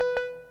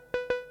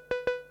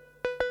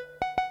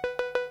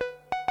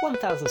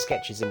1000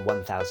 Sketches in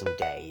 1000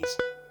 Days.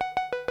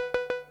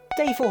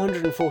 Day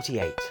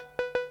 448.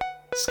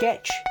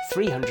 Sketch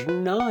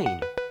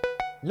 309.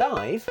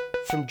 Live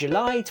from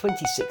July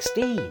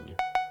 2016.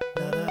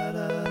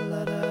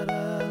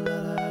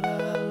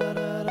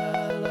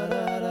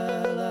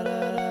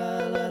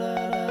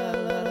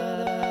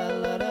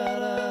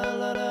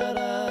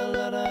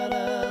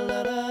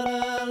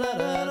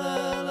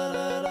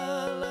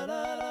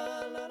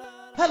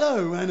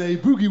 Hello and a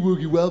boogie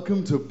woogie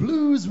welcome to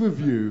Blues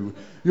Review,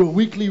 your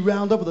weekly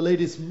roundup of the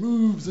latest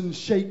moves and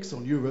shakes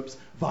on Europe's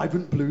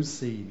vibrant blues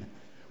scene.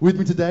 With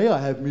me today I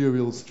have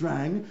Muriel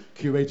Strang,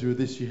 curator of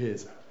this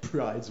year's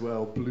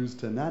Prideswell Blues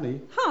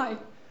Ternani. Hi.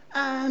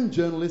 And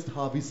journalist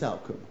Harvey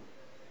Salcombe,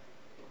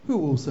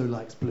 who also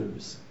likes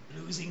blues.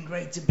 Bluesing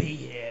great to be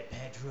here,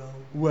 Pedro.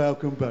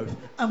 Welcome both.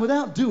 And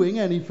without doing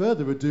any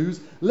further ado,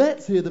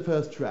 let's hear the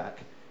first track.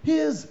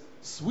 Here's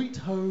Sweet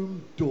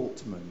Home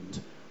Dortmund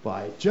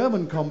by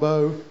German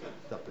combo,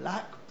 the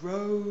Black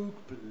Brogue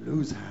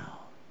Blues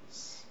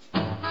Hounds.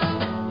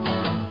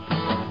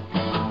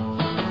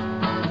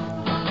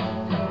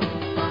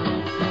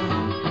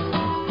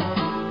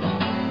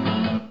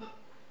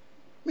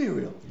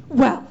 Muriel.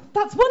 Well,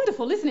 that's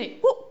wonderful, isn't it?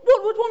 What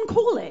would one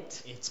call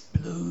it? It's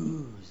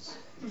blues.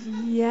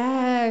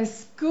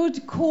 Yes,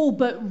 good call,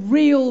 but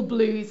real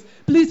blues.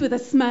 Blues with a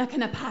smirk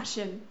and a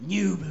passion.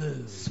 New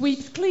blues.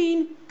 Sweeps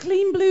clean,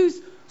 clean blues,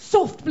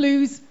 soft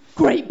blues,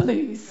 great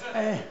blues.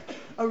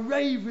 A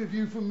rave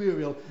review from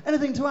Muriel.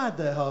 Anything to add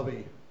there,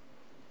 Harvey?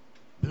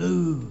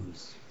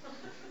 Blues.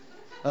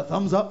 A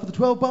thumbs up for the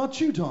 12-bar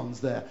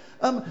Teutons there.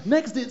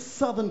 Next it's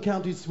Southern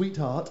County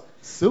Sweetheart,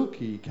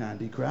 Silky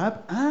Candy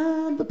Crab,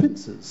 and the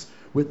Pincers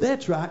with their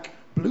track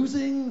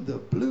Bluesing the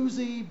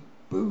Bluesy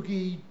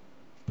Boogie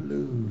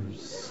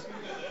Blues.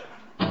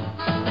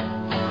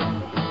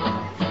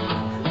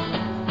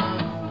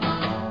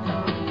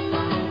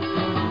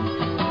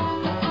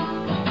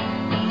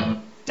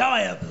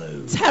 Dire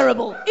blues.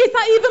 Terrible. Is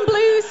that even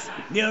blues?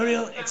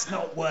 Muriel, it's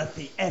not worth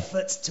the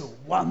effort to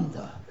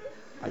wonder.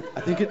 I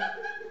think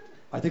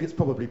it's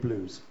probably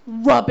blues.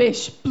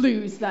 Rubbish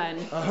blues, then.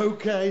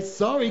 Okay,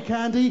 sorry,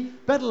 Candy.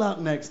 Better luck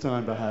next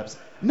time, perhaps.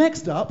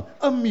 Next up,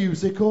 A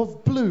Music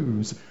of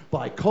Blues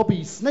by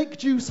Cobby Snake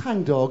Juice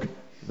Hangdog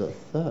the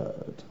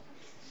Third.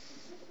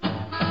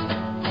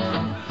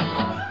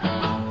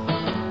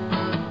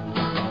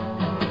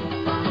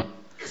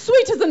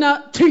 Sweet as a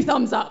nut, 2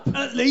 thumbs up.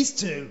 At least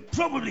 2,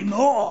 probably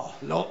more.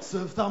 Lots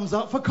of thumbs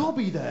up for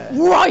Cobby there.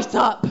 Right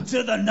up.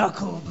 To the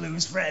knuckle,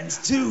 blues friends,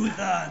 to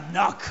the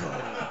knuckle.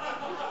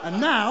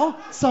 And now,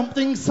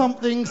 Something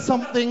Something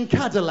Something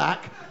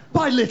Cadillac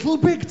by Little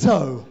Big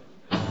Toe.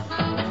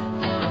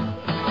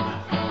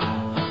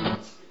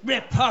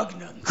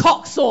 Repugnant.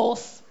 Cock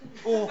sauce.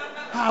 Or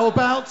how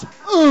about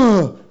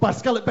by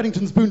Scarlett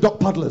Bennington's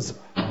Boondock Puddlers.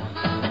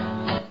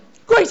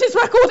 Greatest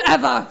record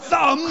ever.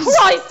 Thumbs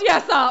Christ,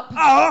 yes, up.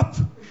 up.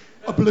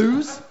 A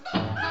blues.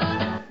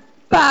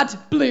 Bad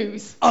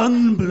blues.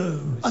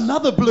 Unblues.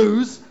 Another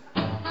blues.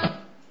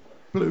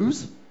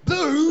 Blues.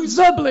 Blues.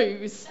 The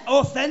blues.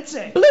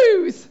 Authentic.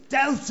 Blues.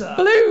 Delta.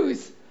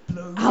 Blues.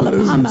 Blues.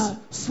 Alabama.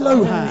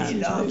 Slow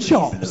hand. Lovely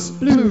Chops.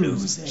 blues.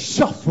 Blues.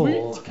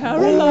 Shuffle. Sweet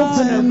Carolina.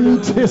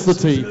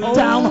 Authenticity. Blues.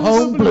 Down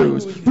home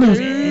blues. Blues. Blues.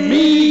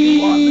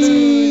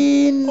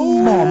 Mean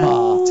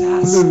mama.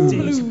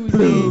 Fantastic.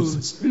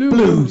 Blues.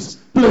 Blues.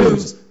 Blues.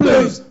 Blues.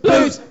 Blues. Blues.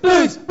 Blues.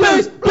 Blues.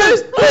 Blues. Blues.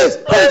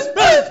 Blues.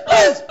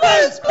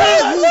 Blues.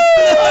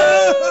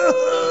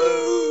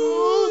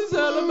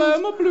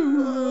 Alabama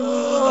blues.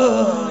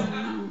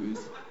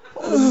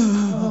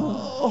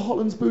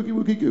 Holland's Boogie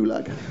Woogie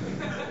Gulag.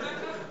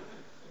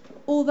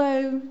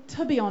 Although,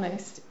 to be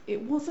honest,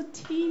 it was a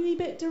teeny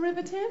bit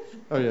derivative.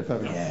 Oh yeah, fair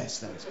enough. Yes,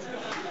 that's true.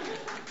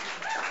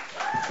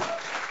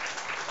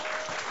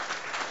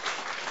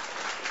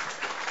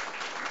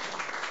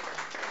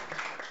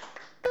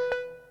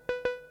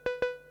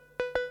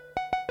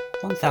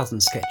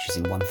 "1000 Sketches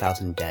in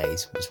 1000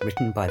 Days" was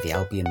written by the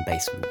Albion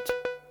Basement.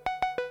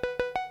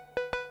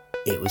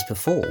 It was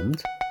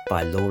performed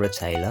by Laura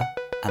Taylor,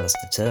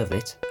 Alistair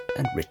Turvitt,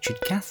 and Richard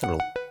Catherall.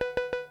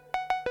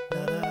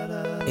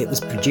 It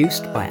was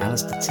produced by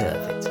Alistair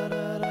Turvitt.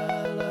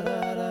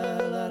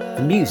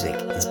 The music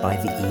is by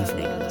The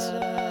Evenings.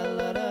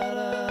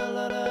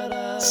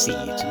 See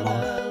you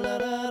tomorrow.